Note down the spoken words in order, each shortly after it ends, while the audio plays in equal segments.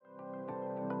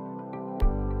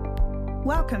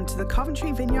Welcome to the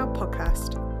Coventry Vineyard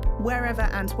Podcast. Wherever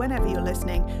and whenever you're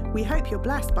listening, we hope you're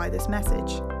blessed by this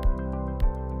message.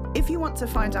 If you want to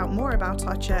find out more about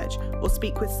our church or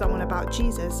speak with someone about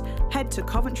Jesus, head to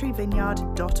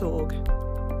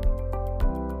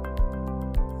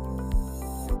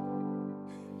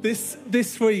coventryvineyard.org.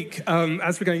 This week,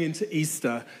 as we're going into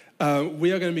Easter,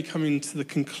 we are going to be coming to the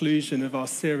conclusion of our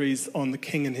series on the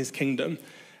King and his kingdom.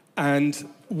 And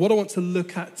what I want to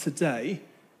look at today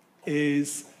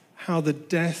is how the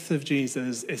death of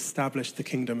Jesus established the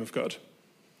kingdom of God.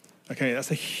 Okay,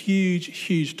 that's a huge,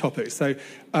 huge topic. So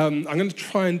I'm going to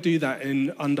try and do that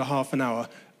in under half an hour.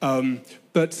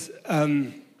 But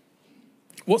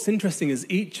what's interesting is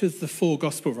each of the four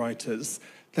gospel writers,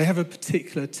 they have a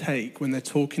particular take when they're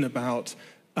talking about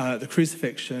the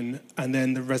crucifixion and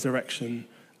then the resurrection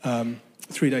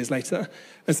 3 days later.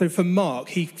 And so for Mark,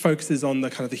 he focuses on the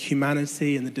kind of the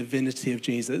humanity and the divinity of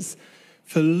Jesus.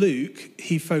 For Luke,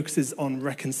 he focuses on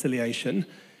reconciliation.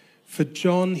 For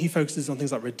John, he focuses on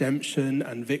things like redemption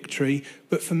and victory.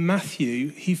 But for Matthew,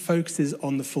 he focuses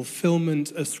on the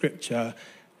fulfillment of Scripture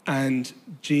and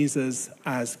Jesus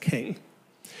as King.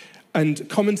 And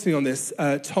commenting on this,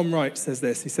 Tom Wright says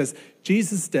this. He says,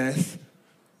 Jesus' death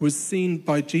was seen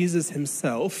by Jesus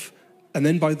himself and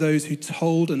then by those who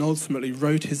told and ultimately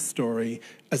wrote his story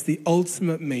as the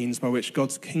ultimate means by which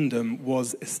God's kingdom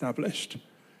was established.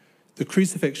 The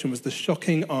crucifixion was the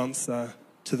shocking answer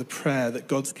to the prayer that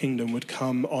God's kingdom would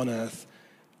come on earth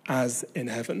as in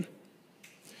heaven.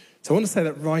 So I want to say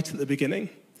that right at the beginning.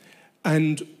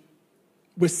 And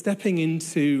we're stepping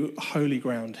into holy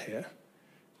ground here.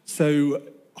 So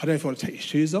I don't know if you want to take your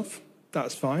shoes off,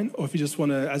 that's fine. Or if you just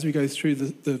want to, as we go through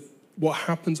the what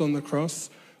happens on the cross,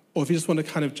 or if you just want to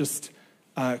kind of just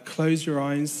close your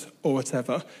eyes or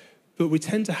whatever. But we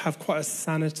tend to have quite a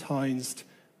sanitized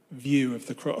view of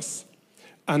the cross.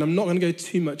 And I'm not going to go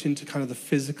too much into kind of the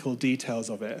physical details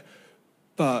of it,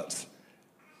 but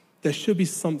there should be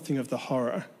something of the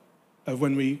horror of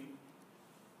when we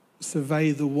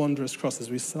survey the wondrous cross as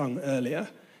we sung earlier,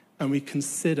 and we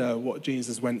consider what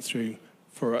Jesus went through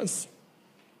for us.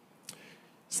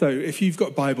 So if you've got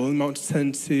a Bible, you might want to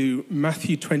turn to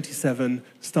Matthew 27,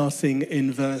 starting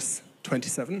in verse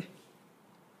 27.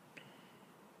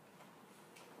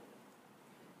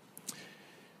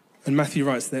 And Matthew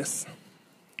writes this.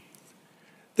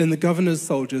 Then the governor's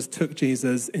soldiers took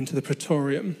Jesus into the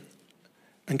praetorium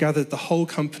and gathered the whole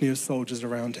company of soldiers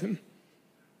around him.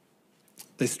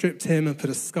 They stripped him and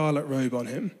put a scarlet robe on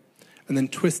him and then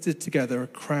twisted together a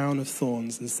crown of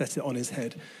thorns and set it on his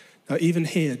head. Now, even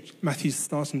here, Matthew's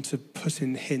starting to put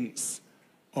in hints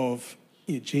of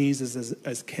Jesus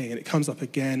as king, and it comes up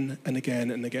again and again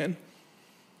and again.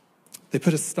 They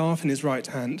put a staff in his right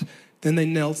hand. Then they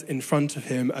knelt in front of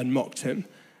him and mocked him.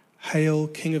 "Hail,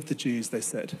 King of the Jews," they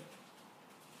said.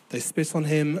 They spit on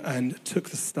him and took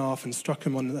the staff and struck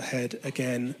him on the head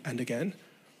again and again.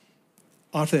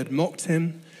 After they had mocked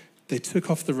him, they took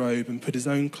off the robe and put his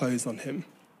own clothes on him.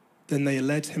 Then they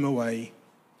led him away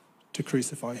to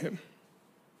crucify him.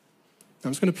 Now,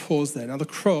 I'm just going to pause there. Now, the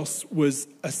cross was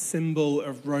a symbol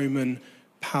of Roman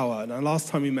power. Now, last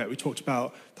time we met, we talked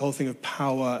about the whole thing of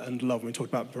power and love. We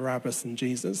talked about Barabbas and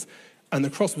Jesus. And the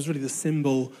cross was really the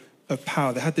symbol of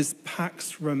power. They had this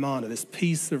Pax Romana, this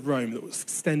piece of Rome that was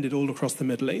extended all across the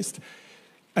Middle East.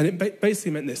 And it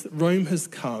basically meant this, that Rome has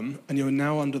come and you're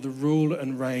now under the rule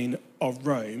and reign of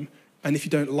Rome. And if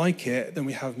you don't like it, then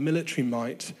we have military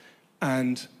might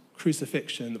and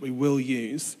crucifixion that we will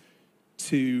use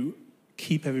to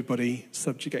keep everybody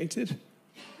subjugated.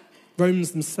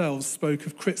 Romans themselves spoke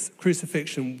of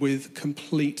crucifixion with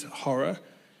complete horror,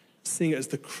 seeing it as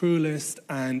the cruelest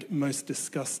and most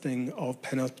disgusting of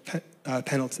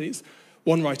penalties.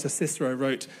 One writer, Cicero,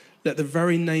 wrote, "Let the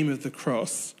very name of the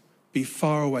cross be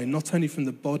far away, not only from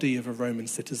the body of a Roman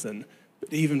citizen,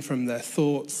 but even from their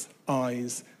thoughts,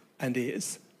 eyes, and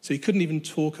ears." So he couldn't even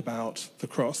talk about the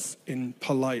cross in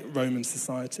polite Roman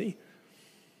society.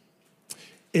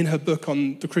 In her book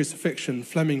on the crucifixion,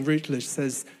 Fleming Rutledge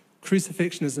says,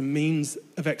 "Crucifixion as a means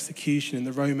of execution in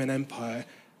the Roman Empire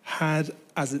had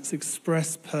as its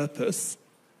express purpose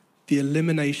the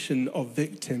elimination of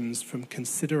victims from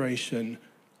consideration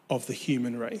of the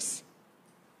human race."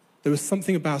 There was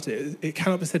something about it. It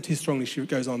cannot be said too strongly, she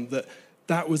goes on,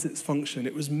 that was its function.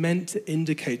 It was meant to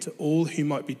indicate to all who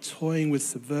might be toying with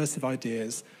subversive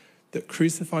ideas that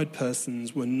crucified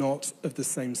persons were not of the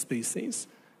same species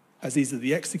as either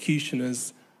the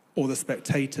executioners or the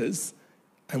spectators,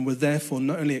 and were therefore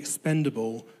not only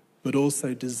expendable, but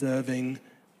also deserving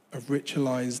of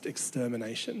ritualized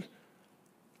extermination.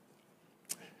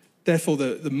 Therefore,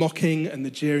 the mocking and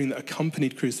the jeering that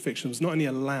accompanied crucifixion was not only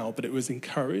allowed, but it was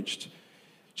encouraged.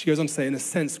 She goes on to say, in a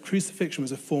sense, crucifixion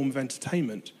was a form of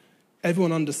entertainment.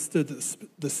 Everyone understood that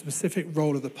the specific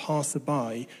role of the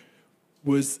passerby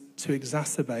was to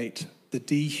exacerbate the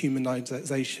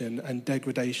dehumanization and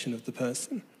degradation of the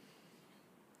person.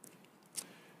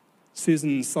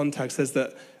 Susan Sontag says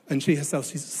that, and she herself,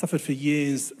 she's suffered for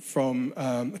years from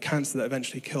a cancer that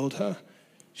eventually killed her.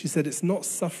 She said, it's not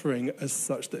suffering as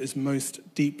such that is most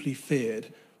deeply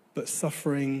feared, but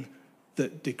suffering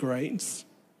that degrades.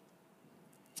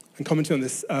 And commenting on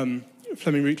this,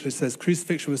 Fleming Rutledge says,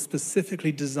 crucifixion was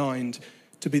specifically designed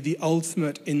to be the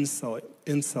ultimate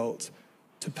insult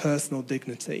to personal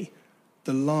dignity,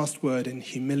 the last word in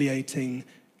humiliating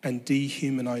and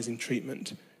dehumanizing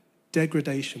treatment.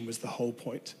 Degradation was the whole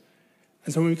point.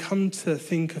 And so when we come to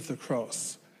think of the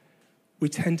cross, we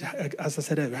tend to, as I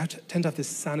said earlier, tend to have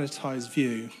this sanitized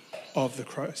view of the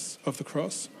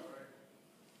cross.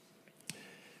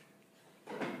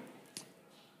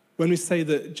 When we say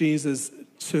that Jesus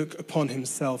took upon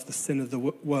himself the sin of the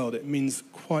world, it means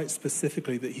quite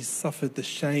specifically that he suffered the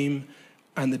shame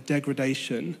and the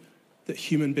degradation that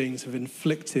human beings have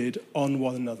inflicted on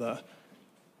one another,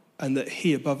 and that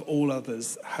he, above all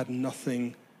others, had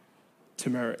nothing to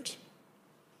merit.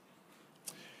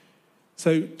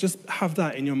 So just have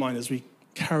that in your mind as we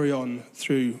carry on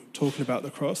through talking about the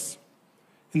cross.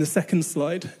 In the second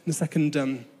slide, in the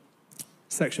second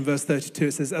section, verse 32,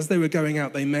 it says, as they were going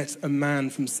out, they met a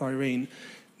man from Cyrene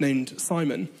named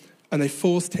Simon, and they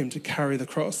forced him to carry the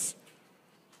cross.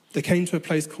 They came to a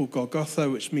place called Golgotha,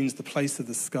 which means the place of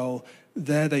the skull.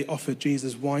 There they offered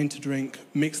Jesus wine to drink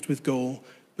mixed with gall,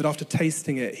 but after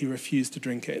tasting it, he refused to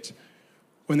drink it.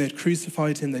 When they had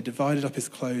crucified him, they divided up his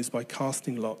clothes by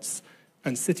casting lots,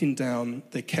 and sitting down,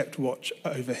 they kept watch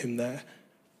over him there.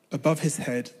 Above his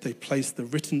head, they placed the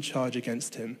written charge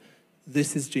against him.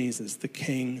 This is Jesus, the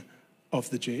King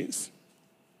of the Jews.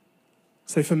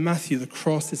 So for Matthew, the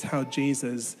cross is how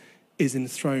Jesus is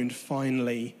enthroned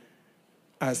finally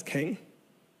as king.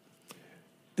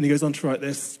 And he goes on to write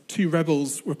this, 2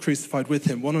 rebels were crucified with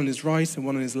him, one on his right and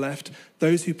one on his left.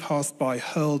 Those who passed by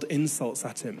hurled insults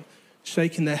at him,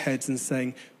 shaking their heads and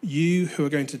saying, you who are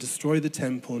going to destroy the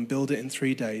temple and build it in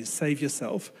 3 days, save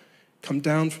yourself. Come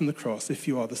down from the cross if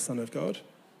you are the Son of God.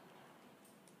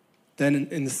 Then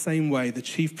in the same way, the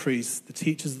chief priests, the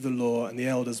teachers of the law, and the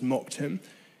elders mocked him.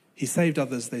 He saved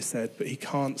others, they said, but he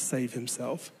can't save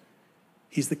himself.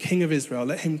 He's the King of Israel.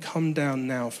 Let him come down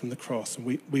now from the cross,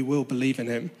 and we will believe in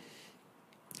him.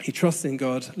 He trusts in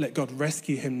God. Let God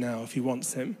rescue him now if he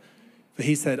wants him. For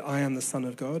he said, I am the Son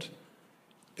of God.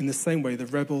 In the same way, the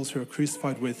rebels who were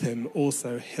crucified with him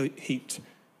also heaped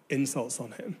insults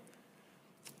on him.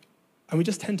 And we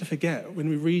just tend to forget, when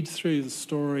we read through the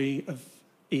story of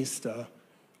Easter,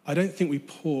 I don't think we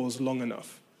pause long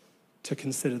enough to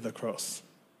consider the cross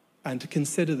and to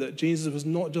consider that Jesus was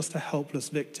not just a helpless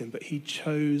victim, but he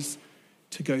chose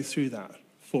to go through that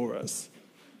for us.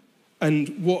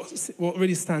 And what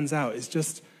really stands out is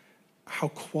just how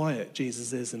quiet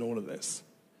Jesus is in all of this.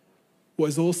 What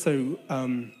is also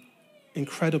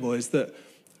incredible is that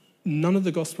none of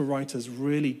the gospel writers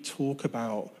really talk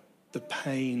about the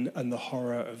pain and the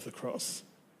horror of the cross.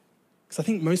 Because I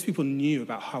think most people knew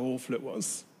about how awful it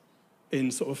was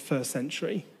in sort of first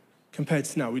century compared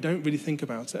to now. We don't really think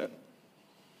about it.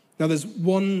 Now, there's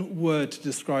one word to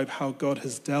describe how God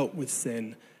has dealt with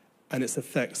sin and its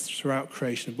effects throughout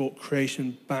creation, brought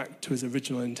creation back to his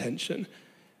original intention.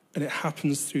 And it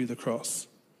happens through the cross.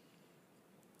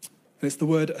 And it's the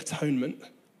word atonement.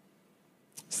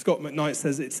 Scott McKnight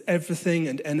says it's everything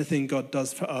and anything God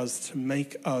does for us to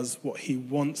make us what he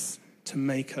wants to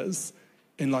make us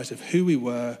in light of who we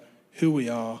were, who we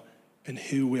are, and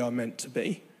who we are meant to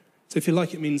be. So if you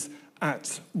like, it means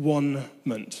at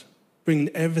one-ment, bringing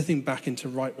everything back into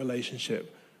right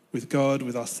relationship with God,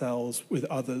 with ourselves, with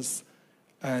others,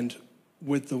 and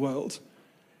with the world.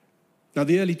 Now,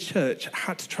 the early church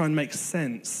had to try and make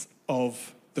sense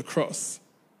of the cross.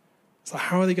 So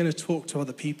how are they going to talk to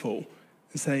other people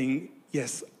and saying,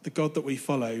 yes, the God that we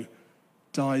follow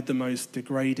died the most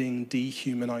degrading,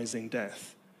 dehumanizing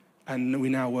death, and we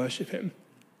now worship him?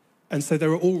 And so they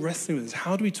were all wrestling with this.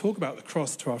 How do we talk about the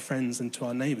cross to our friends and to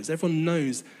our neighbors? Everyone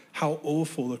knows how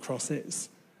awful the cross is.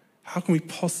 How can we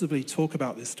possibly talk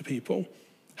about this to people?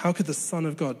 How could the Son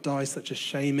of God die such a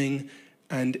shaming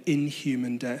and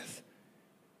inhuman death?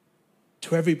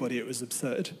 To everybody, it was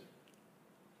absurd.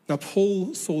 Now,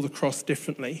 Paul saw the cross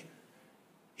differently.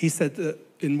 He said that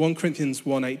in 1 Corinthians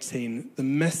 1:18, the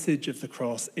message of the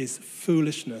cross is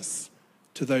foolishness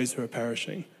to those who are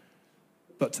perishing,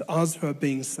 but to us who are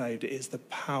being saved, it is the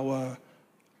power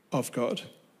of God.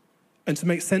 And to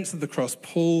make sense of the cross,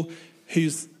 Paul,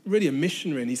 who's really a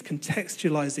missionary, and he's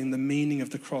contextualizing the meaning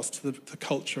of the cross to the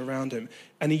culture around him.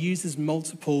 And he uses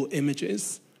multiple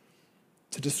images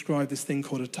to describe this thing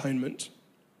called atonement.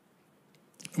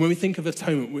 And when we think of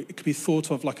atonement, it could be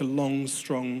thought of like a long,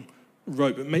 strong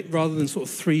rope, but rather than sort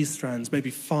of 3 strands,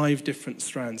 maybe 5 different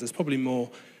strands. There's probably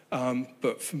more,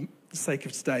 but for the sake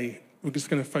of today, we're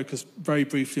just going to focus very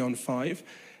briefly on 5.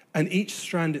 And each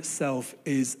strand itself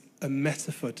is a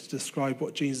metaphor to describe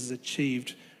what Jesus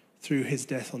achieved through his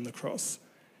death on the cross.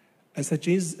 And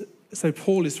so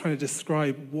Paul is trying to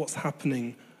describe what's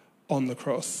happening on the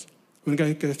cross. I'm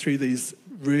going to go through these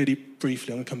really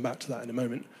briefly. I'm going to come back to that in a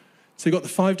moment. So you've got the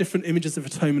 5 different images of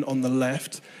atonement on the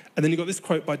left, and then you've got this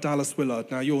quote by Dallas Willard.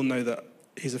 Now, you all know that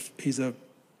he's a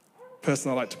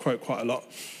person I like to quote quite a lot.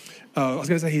 I was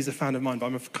going to say he's a fan of mine, but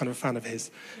I'm kind of a fan of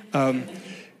his.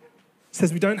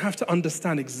 Says we don't have to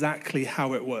understand exactly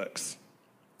how it works.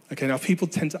 Okay, now people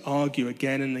tend to argue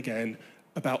again and again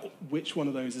about which one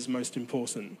of those is most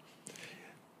important.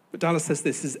 But Dallas says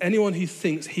this, is anyone who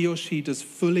thinks he or she does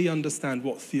fully understand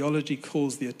what theology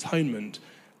calls the atonement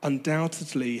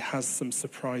undoubtedly has some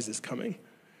surprises coming.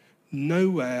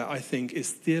 Nowhere, I think,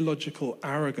 is theological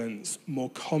arrogance more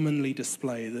commonly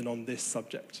displayed than on this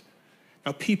subject.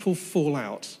 Now, people fall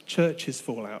out, churches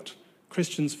fall out,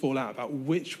 Christians fall out about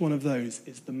which one of those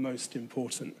is the most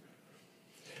important.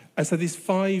 And so these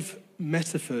 5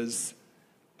 metaphors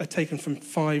are taken from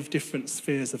 5 different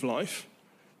spheres of life.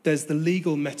 There's the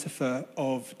legal metaphor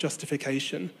of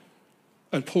justification.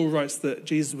 And Paul writes that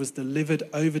Jesus was delivered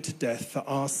over to death for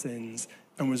our sins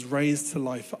and was raised to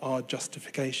life for our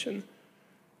justification.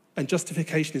 And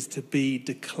justification is to be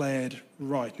declared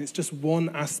right. And it's just one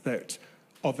aspect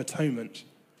of atonement.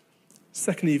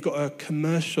 Secondly, you've got a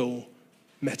commercial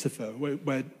metaphor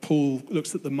where Paul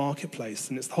looks at the marketplace,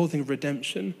 and it's the whole thing of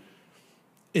redemption.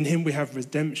 In him we have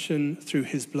redemption through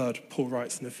his blood, Paul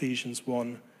writes in Ephesians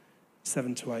 1,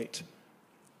 7-8.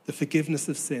 The forgiveness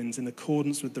of sins in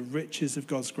accordance with the riches of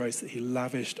God's grace that he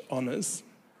lavished on us.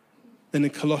 Then in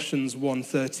Colossians 1,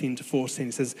 13-14,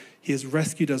 it says, he has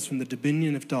rescued us from the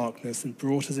dominion of darkness and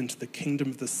brought us into the kingdom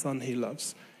of the Son he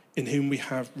loves, in whom we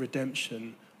have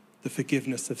redemption, the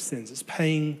forgiveness of sins. It's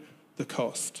paying the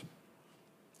cost,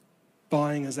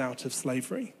 buying us out of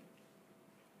slavery.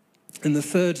 And the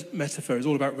third metaphor is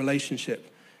all about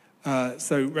relationship.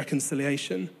 So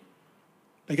reconciliation.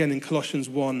 Again, in Colossians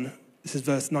 1, this is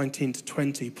verse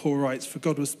 19-20, Paul writes, for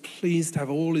God was pleased to have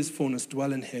all his fullness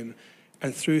dwell in him,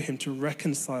 and through him to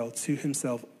reconcile to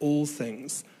himself all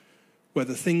things,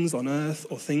 whether things on earth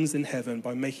or things in heaven,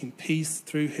 by making peace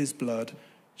through his blood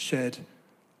shed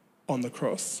on the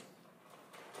cross.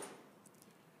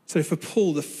 So for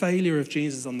Paul, the failure of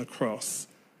Jesus on the cross,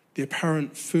 the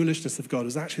apparent foolishness of God,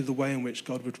 was actually the way in which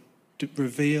God would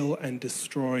reveal and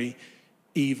destroy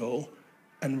evil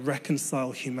and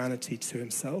reconcile humanity to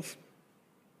himself.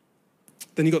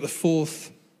 Then you've got the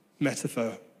 4th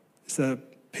metaphor. It's a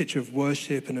picture of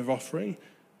worship and of offering,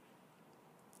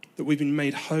 that we've been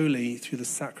made holy through the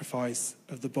sacrifice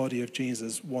of the body of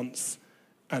Jesus once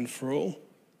and for all.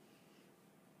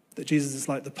 That Jesus is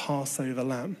like the Passover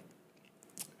lamb.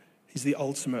 He's the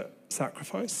ultimate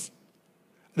sacrifice.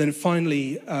 And then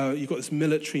finally, you've got this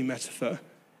military metaphor.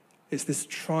 It's this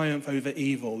triumph over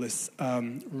evil, this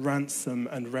ransom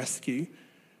and rescue.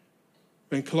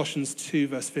 In Colossians 2,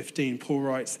 verse 15, Paul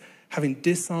writes, having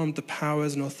disarmed the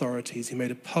powers and authorities, he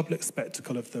made a public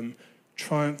spectacle of them,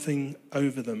 triumphing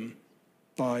over them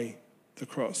by the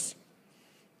cross.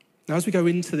 Now, as we go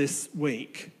into this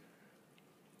week,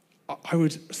 I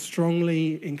would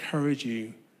strongly encourage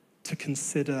you to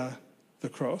consider the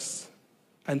cross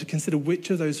and to consider which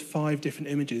of those 5 different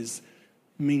images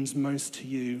means most to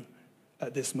you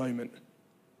at this moment.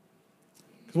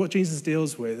 Because what Jesus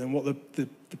deals with, and what the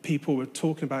people were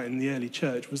talking about in the early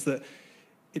church, was that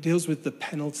it deals with the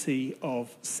penalty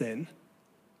of sin,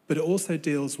 but it also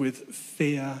deals with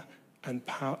fear and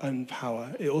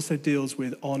power. It also deals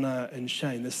with honor and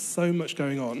shame. There's so much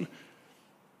going on,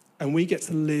 and we get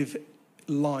to live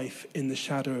life in the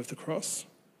shadow of the cross.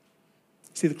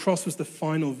 See, the cross was the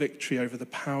final victory over the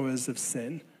powers of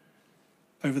sin,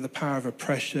 over the power of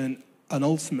oppression, and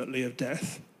ultimately of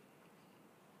death.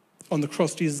 On the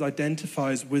cross, Jesus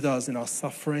identifies with us in our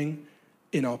suffering,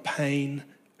 in our pain,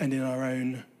 and in our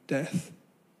own death.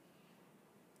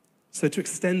 So to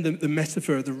extend the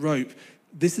metaphor of the rope,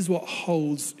 this is what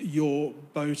holds your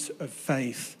boat of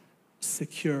faith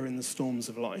secure in the storms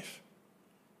of life.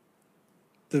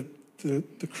 The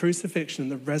crucifixion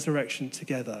and the resurrection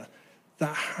together,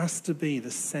 that has to be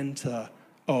the center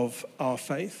of our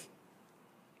faith.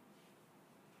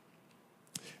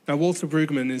 Now, Walter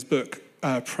Brueggemann, in his book,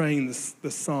 Praying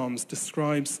the Psalms,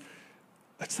 describes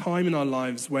a time in our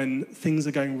lives when things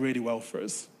are going really well for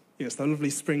us. You know, it's a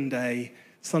lovely spring day,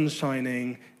 sun's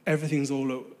shining, everything's all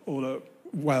good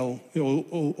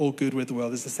with the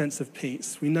world. There's a sense of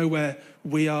peace. We know where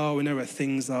we are, we know where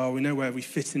things are, we know where we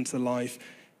fit into life.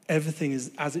 Everything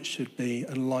is as it should be,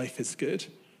 and life is good.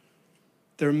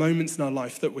 There are moments in our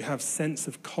life that we have sense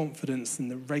of confidence in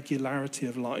the regularity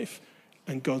of life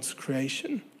and God's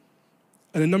creation.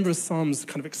 And a number of Psalms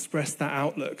kind of express that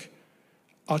outlook,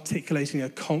 articulating a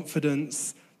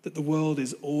confidence that the world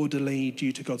is orderly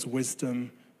due to God's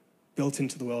wisdom built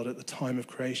into the world at the time of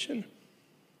creation.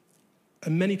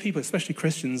 And many people, especially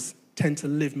Christians, tend to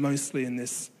live mostly in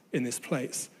this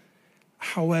place.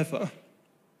 However,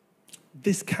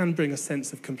 this can bring a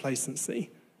sense of complacency.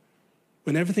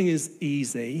 When everything is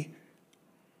easy,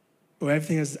 or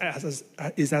everything is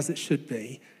as it should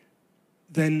be,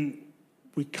 then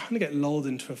we kind of get lulled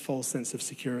into a false sense of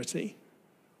security.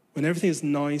 When everything is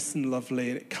nice and lovely,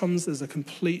 and it comes as a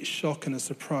complete shock and a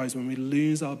surprise when we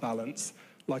lose our balance,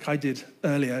 like I did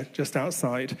earlier just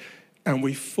outside, and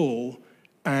we fall,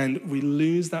 and we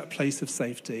lose that place of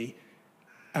safety,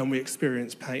 and we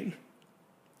experience pain.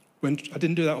 I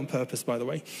didn't do that on purpose, by the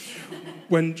way.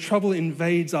 When trouble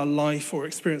invades our life, or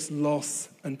experience loss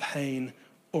and pain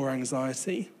or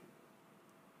anxiety.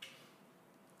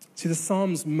 See, the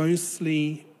Psalms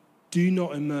mostly do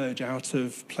not emerge out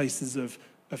of places of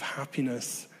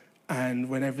happiness and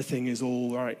when everything is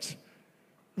all right.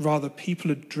 Rather,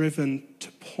 people are driven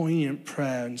to poignant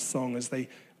prayer and song as they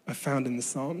are found in the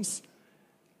Psalms.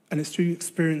 And it's through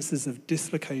experiences of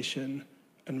dislocation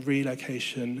and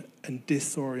relocation and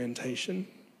disorientation.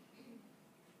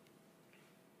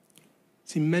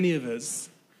 See, many of us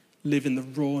live in the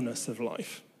rawness of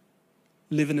life,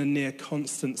 live in a near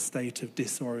constant state of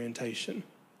disorientation,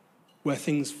 where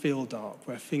things feel dark,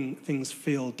 where things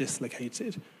feel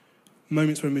dislocated,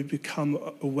 moments when we become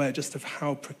aware just of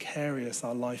how precarious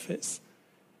our life is.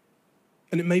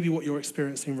 And it may be what you're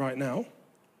experiencing right now.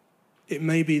 It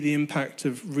may be the impact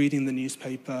of reading the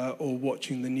newspaper or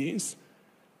watching the news.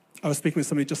 I was speaking with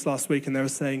somebody just last week, and they were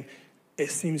saying, it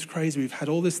seems crazy. We've had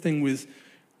all this thing with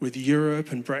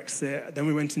Europe and Brexit, then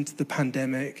we went into the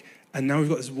pandemic, and now we've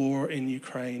got this war in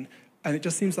Ukraine, and it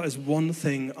just seems like there's one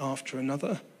thing after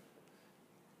another.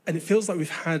 And it feels like we've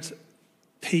had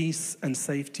peace and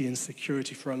safety and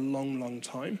security for a long, long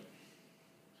time.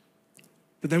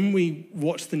 But then we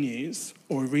watch the news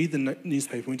or read the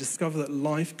newspaper, and we discover that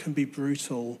life can be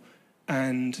brutal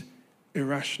and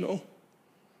irrational.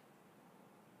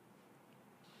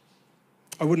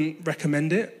 I wouldn't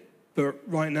recommend it, but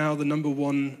right now the number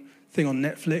one thing on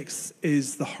Netflix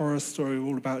is the horror story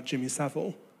all about Jimmy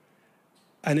Savile.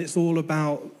 And it's all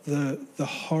about the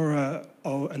horror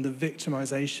and the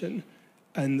victimization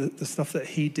and the stuff that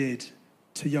he did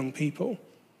to young people.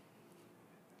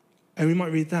 And we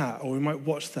might read that, or we might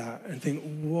watch that and think,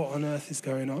 what on earth is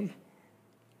going on?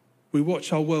 We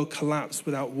watch our world collapse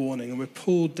without warning, and we're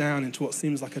pulled down into what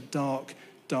seems like a dark,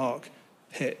 dark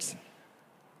pit.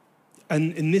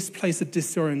 And in this place of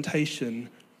disorientation,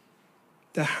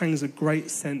 there hangs a great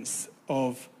sense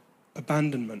of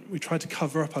abandonment. We try to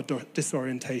cover up our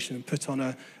disorientation and put on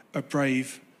a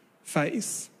brave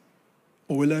face.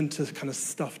 Or we learn to kind of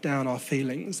stuff down our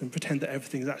feelings and pretend that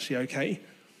everything is actually okay.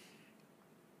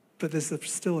 But there's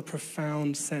still a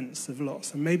profound sense of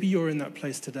loss. And maybe you're in that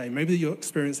place today. Maybe you're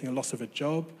experiencing a loss of a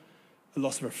job, a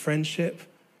loss of a friendship.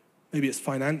 Maybe it's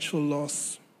financial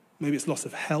loss. Maybe it's loss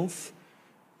of health.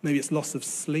 Maybe it's loss of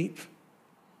sleep.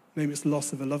 Maybe it's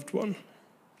loss of a loved one.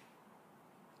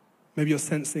 Maybe you're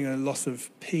sensing a loss of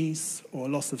peace, or a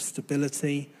loss of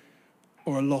stability,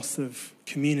 or a loss of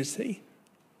community.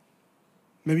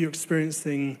 Maybe you're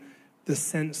experiencing the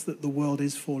sense that the world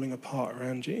is falling apart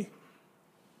around you.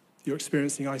 You're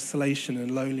experiencing isolation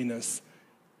and loneliness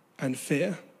and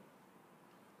fear.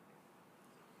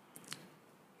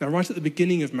 Now, right at the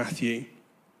beginning of Matthew,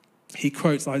 he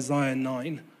quotes Isaiah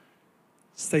 9,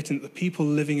 stating that the people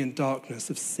living in darkness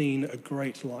have seen a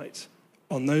great light.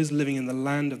 On those living in the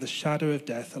land of the shadow of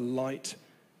death, a light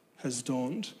has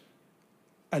dawned.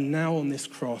 And now on this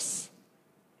cross,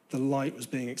 the light was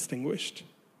being extinguished.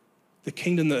 The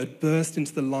kingdom that had burst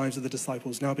into the lives of the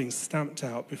disciples now being stamped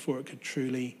out before it could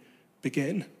truly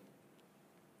begin.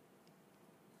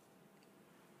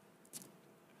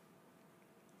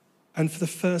 And for the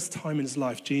first time in his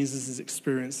life, Jesus is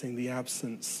experiencing the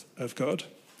absence of God.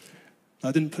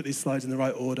 I didn't put these slides in the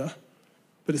right order,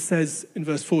 but it says in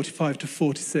verse 45 to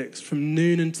 46, from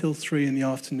noon until 3 in the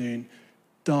afternoon,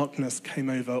 darkness came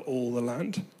over all the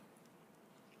land.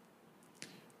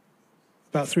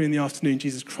 About 3 PM,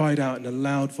 Jesus cried out in a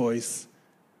loud voice,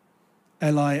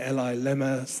 Eli, Eli,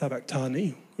 lema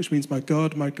sabachthani, which means, my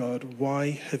God, why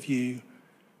have you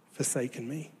forsaken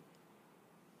me?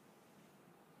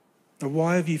 Now,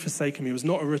 why have you forsaken me was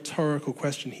not a rhetorical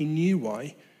question. He knew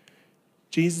why.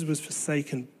 Jesus was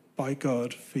forsaken by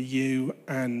God for you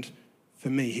and for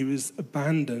me. He was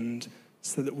abandoned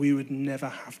so that we would never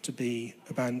have to be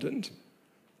abandoned.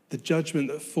 The judgment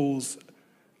that falls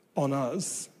on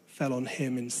us fell on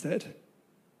him instead.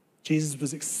 Jesus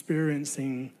was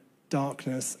experiencing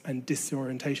darkness and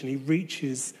disorientation. He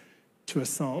reaches to a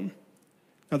psalm.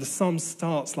 Now, the psalm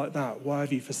starts like that, why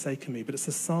have you forsaken me? But it's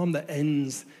a psalm that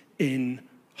ends in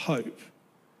hope.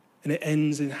 And it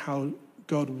ends in how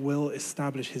God will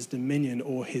establish his dominion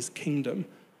or his kingdom.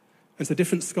 And so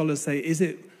different scholars say, is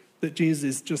it that Jesus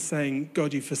is just saying,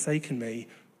 God, you've forsaken me?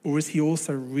 Or is he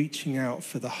also reaching out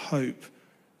for the hope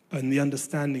and the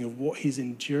understanding of what he's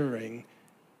enduring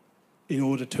in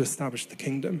order to establish the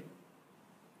kingdom?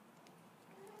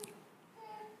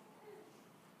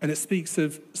 And it speaks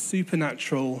of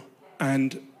supernatural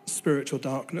and spiritual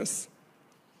darkness.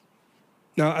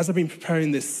 Now, as I've been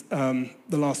preparing this the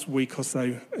last week or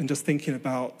so and just thinking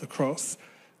about the cross,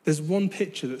 there's one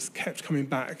picture that's kept coming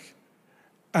back.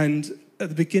 And at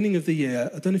the beginning of the year,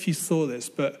 I don't know if you saw this,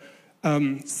 but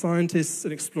scientists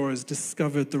and explorers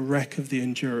discovered the wreck of the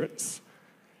Endurance.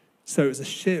 So it was a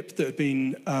ship that had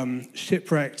been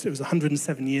shipwrecked. It was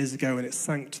 107 years ago, and it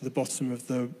sank to the bottom of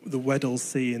the Weddell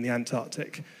Sea in the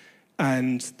Antarctic.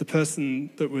 And the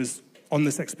person that was on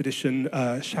this expedition,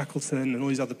 Shackleton and all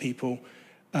these other people,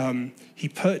 he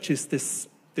purchased this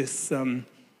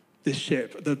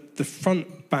ship. The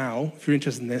front bow, if you're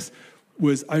interested in this,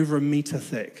 was over 1 meter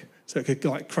thick. So it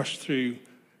could crush through,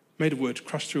 made of wood,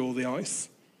 crush through all the ice.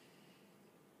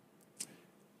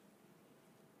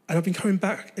 And I've been coming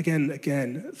back again and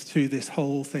again through this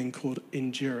whole thing called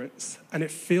endurance. And it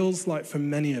feels like for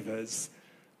many of us,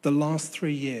 the last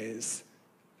 3 years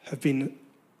have been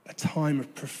a time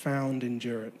of profound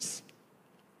endurance.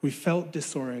 We felt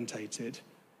disorientated,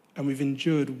 and we've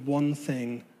endured one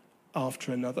thing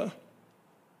after another.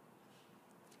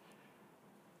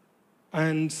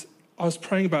 And I was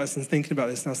praying about this and thinking about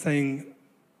this, and I was saying,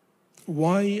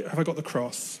 why have I got the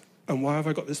cross? And why have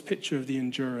I got this picture of the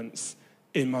endurance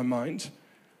in my mind?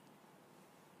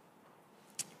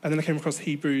 And then I came across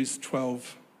Hebrews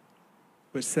 12,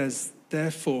 which says,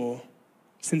 therefore,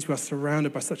 since we are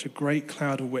surrounded by such a great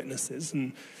cloud of witnesses,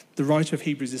 and the writer of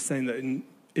Hebrews is saying that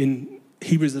in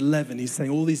Hebrews 11, he's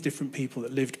saying all these different people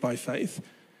that lived by faith.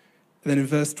 And then in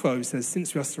verse 12, he says,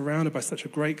 since we are surrounded by such a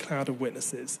great cloud of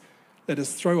witnesses, let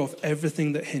us throw off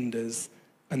everything that hinders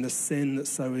and the sin that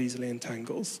so easily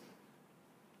entangles.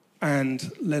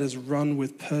 And let us run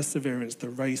with perseverance the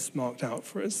race marked out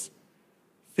for us,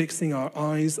 fixing our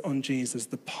eyes on Jesus,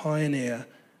 the pioneer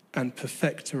and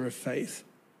perfecter of faith.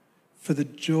 For the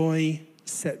joy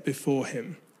set before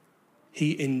him,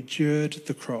 he endured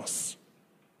the cross,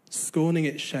 scorning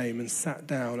its shame, and sat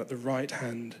down at the right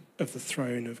hand of the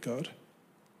throne of God.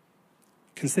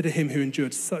 Consider him who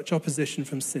endured such opposition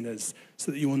from sinners,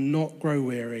 so that you will not grow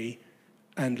weary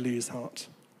and lose heart.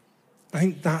 I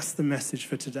think that's the message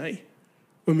for today.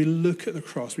 When we look at the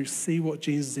cross, we see what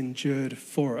Jesus endured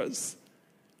for us.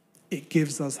 It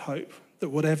gives us hope that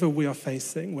whatever we are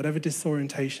facing, whatever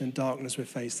disorientation and darkness we're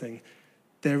facing,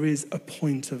 there is a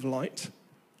point of light.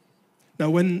 Now,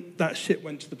 when that ship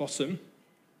went to the bottom,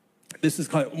 this is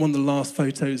kind of one of the last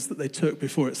photos that they took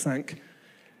before it sank.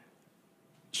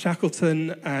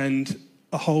 Shackleton and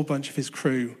a whole bunch of his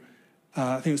crew,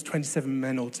 I think it was 27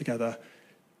 men altogether,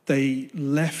 they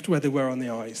left where they were on the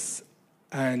ice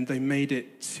and they made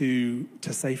it to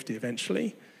safety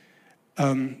eventually.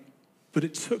 But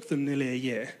it took them nearly a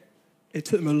year. It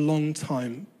took them a long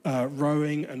time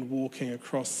rowing and walking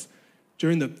across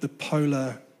during the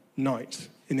polar night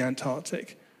in the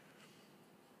Antarctic.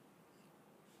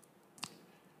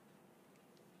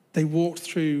 They walked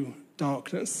through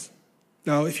darkness.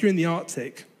 Now, if you're in the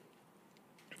Arctic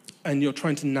and you're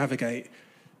trying to navigate,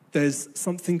 there's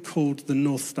something called the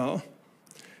North Star.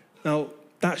 Now,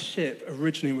 that ship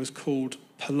originally was called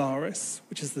Polaris,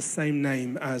 which is the same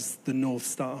name as the North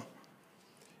Star.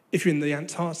 If you're in the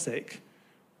Antarctic,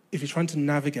 if you're trying to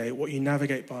navigate, what you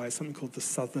navigate by is something called the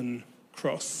Southern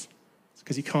Cross,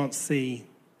 because you can't see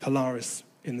Polaris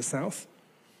in the south.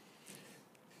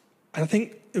 And I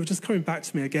think it was just coming back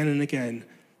to me again and again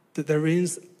that there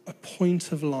is a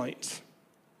point of light,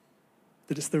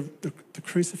 that it's the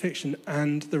crucifixion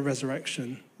and the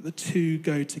resurrection. The two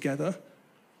go together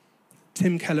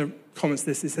Tim Keller comments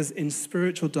this. It says, in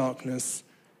spiritual darkness,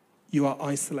 you are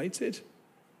isolated.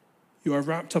 You are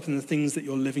wrapped up in the things that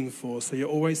you're living for, so you're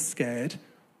always scared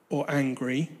or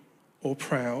angry or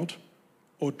proud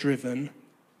or driven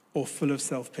or full of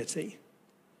self-pity.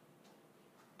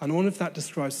 And I wonder if that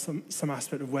describes some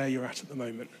aspect of where you're at the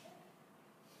moment.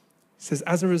 It says,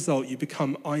 as a result, you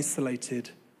become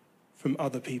isolated from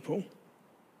other people.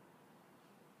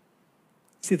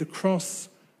 See, the cross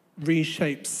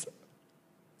reshapes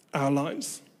our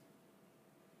lives.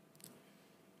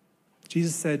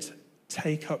 Jesus said,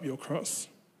 take up your cross.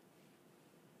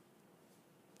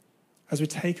 As we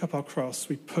take up our cross,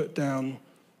 we put down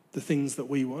the things that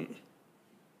we want.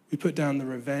 We put down the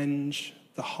revenge,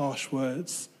 the harsh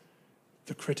words,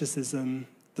 the criticism,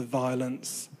 the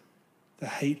violence, the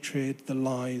hatred, the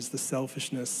lies, the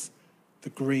selfishness, the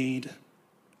greed,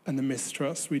 and the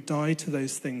mistrust. We die to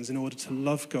those things in order to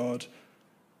love God,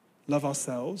 love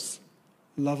ourselves,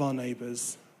 love our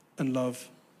neighbours, and love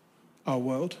our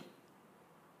world.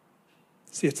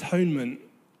 See, atonement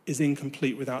is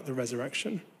incomplete without the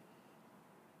resurrection.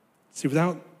 See,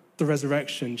 without the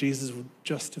resurrection, Jesus would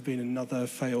just have been another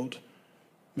failed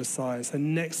Messiah. So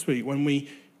next week, when we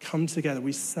come together,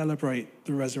 we celebrate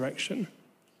the resurrection,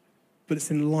 but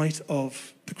it's in light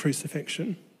of the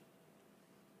crucifixion.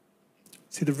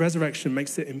 See, the resurrection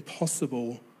makes it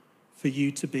impossible for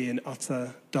you to be in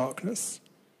utter darkness,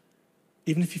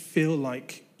 even if you feel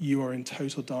like you are in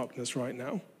total darkness right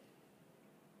now.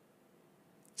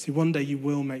 See, one day you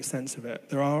will make sense of it.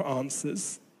 There are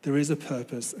answers, there is a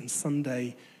purpose, and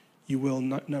someday you will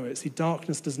know it. See,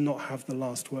 darkness does not have the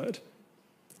last word,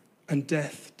 and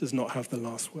death does not have the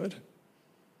last word.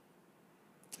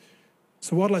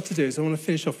 So what I'd like to do is I want to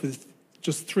finish off with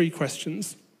just 3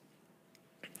 questions.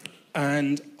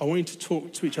 And I want you to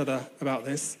talk to each other about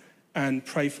this and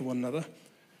pray for one another.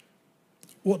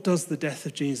 What does the death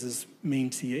of Jesus mean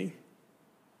to you?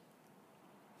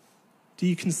 Do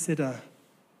you consider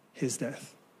his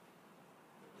death?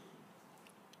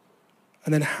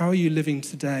 And then how are you living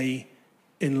today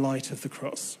in light of the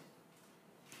cross?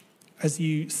 As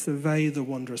you survey the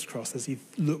wondrous cross, as you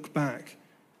look back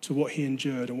to what he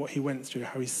endured and what he went through,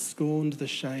 how he scorned the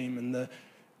shame and the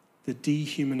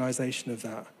dehumanization of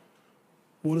that,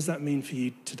 what does that mean for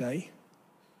you today?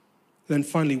 Then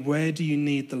finally, where do you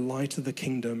need the light of the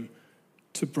kingdom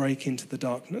to break into the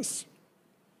darkness?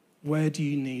 Where do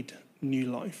you need new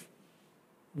life?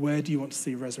 Where do you want to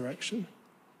see resurrection?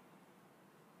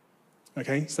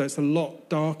 Okay, so it's a lot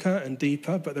darker and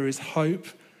deeper, but there is hope.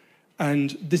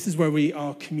 And this is where we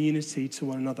are community to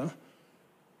one another,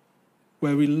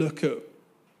 where we look at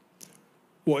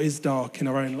what is dark in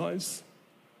our own lives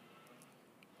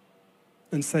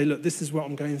and say, look, this is what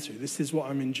I'm going through. This is what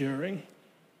I'm enduring.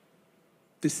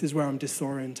 This is where I'm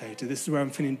disorientated. This is where I'm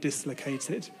feeling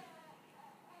dislocated.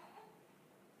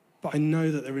 But I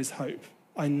know that there is hope.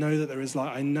 I know that there is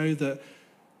light. I know that,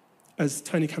 as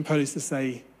Tony Campolo used to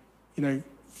say, you know,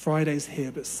 Friday's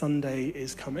here, but Sunday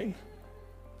is coming.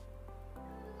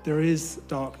 There is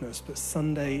darkness, but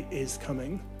Sunday is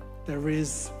coming. There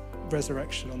is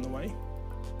resurrection on the way.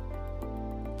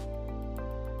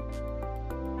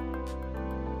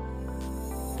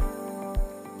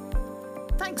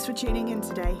 Thanks for tuning in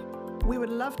today. We would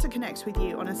love to connect with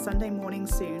you on a Sunday morning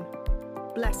soon.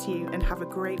 Bless you and have a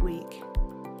great week.